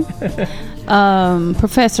local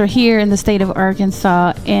professor here in the state of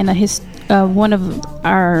Arkansas, and one of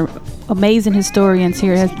our amazing historians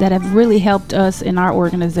here that have really helped us in our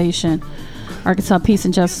organization, Arkansas Peace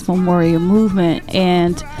and Justice Memorial Movement.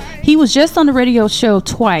 And he was just on the radio show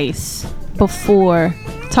twice before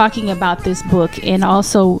talking about this book, and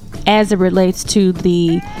also as it relates to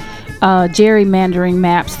the gerrymandering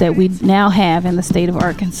maps that we now have in the state of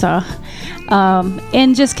Arkansas,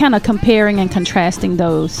 and just kind of comparing and contrasting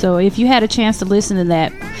those. So if you had a chance to listen to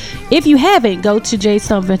that, if you haven't, go to J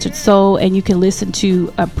Stone Ventured Soul and you can listen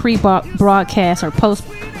to a pre-broadcast or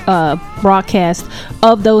post-broadcast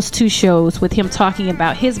of those two shows with him talking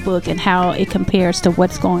about his book and how it compares to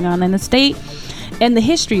what's going on in the state and the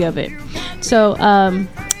history of it. So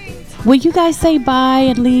will you guys say bye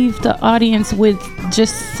and leave the audience with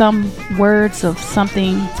just some words of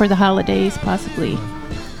something for the holidays, possibly?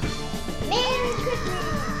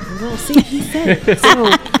 Well, see, he said it. So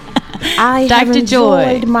I have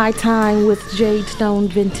enjoyed my time with Jade Stone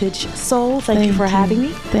Vintage Soul. Thank you for having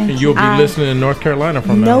me. And you'll be listening in North Carolina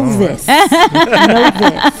from now on. Know this.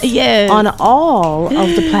 Yes. On all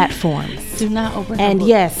of the platforms. Do not open. And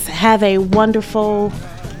yes, have a wonderful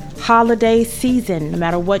holiday season. No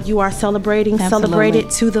matter what you are celebrating, celebrate it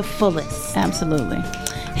to the fullest. Absolutely.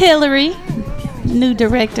 Hillary, new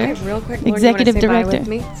director, real quick, executive director. With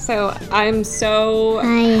me? So I'm so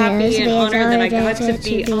happy and honored that I got to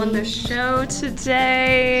be on the show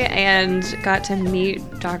today and got to meet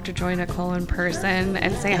Dr. Joy Nicole in person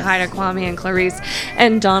and say hi to Kwame and Clarice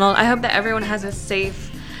and Donald. I hope that everyone has a safe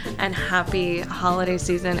and happy holiday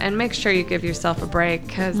season, and make sure you give yourself a break,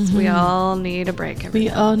 because we all need a break. We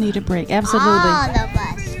all need a break, absolutely. All of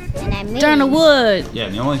us. And I mean Darna Wood. Yeah,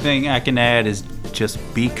 the only thing I can add is just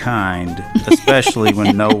be kind, especially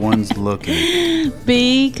when no one's looking.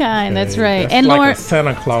 Be kind, that's right. That's and like Lauren, a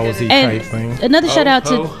Santa Claus-y type thing. Another shout out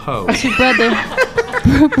to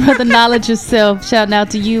Brother Knowledge yourself. Shouting out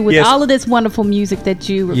to you with all of this wonderful music that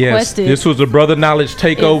you requested. Yes, this was a Brother Knowledge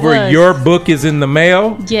takeover. Your book is in the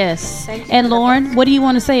mail. Yes. And Lauren, what do you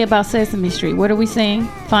want to say about Sesame Street? What are we saying?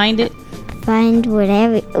 Find it. Find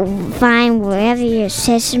wherever your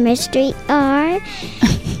Sesame Street are.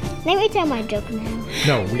 Let me tell my joke now.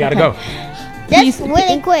 No, we gotta go. Just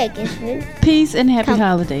really quick. Peace and happy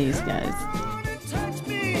holidays, guys.